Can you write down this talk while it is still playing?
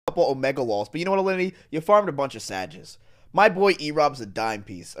couple Omega Laws. But you know what, Alinity? You farmed a bunch of Sages. My boy Erob's a dime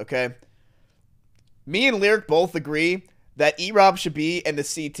piece, okay? Me and Lyric both agree that Erob should be in the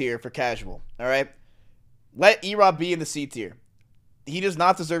C tier for casual, all right? Let Erob be in the C tier. He does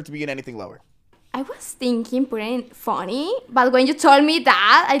not deserve to be in anything lower. I was thinking putting funny, but when you told me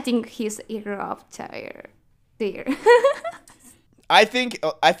that, I think he's Erob tier. I think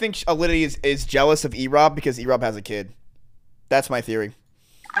Alinity is jealous of Erob because Erob has a kid. That's my theory.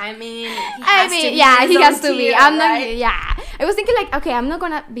 I mean, yeah, he has to be. I'm right? not. Yeah, I was thinking like, okay, I'm not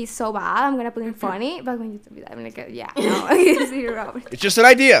gonna be so bad. I'm gonna put him funny, but when you told me that, I'm like, yeah, no, he's Erob. It's just an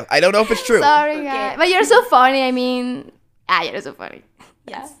idea. I don't know if it's true. Sorry, guys, but you're so funny. I mean, you're so funny.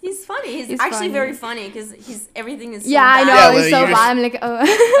 Yes, he's funny. He's actually funny. Very funny because everything is. So I know. Yeah, he's so bad. I'm like,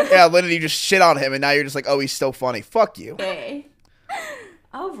 oh. Yeah, Alinity, you just shit on him, and now you're just like, oh, he's so funny. Fuck you. Okay.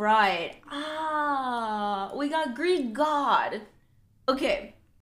 All right. We got Greek God. Okay.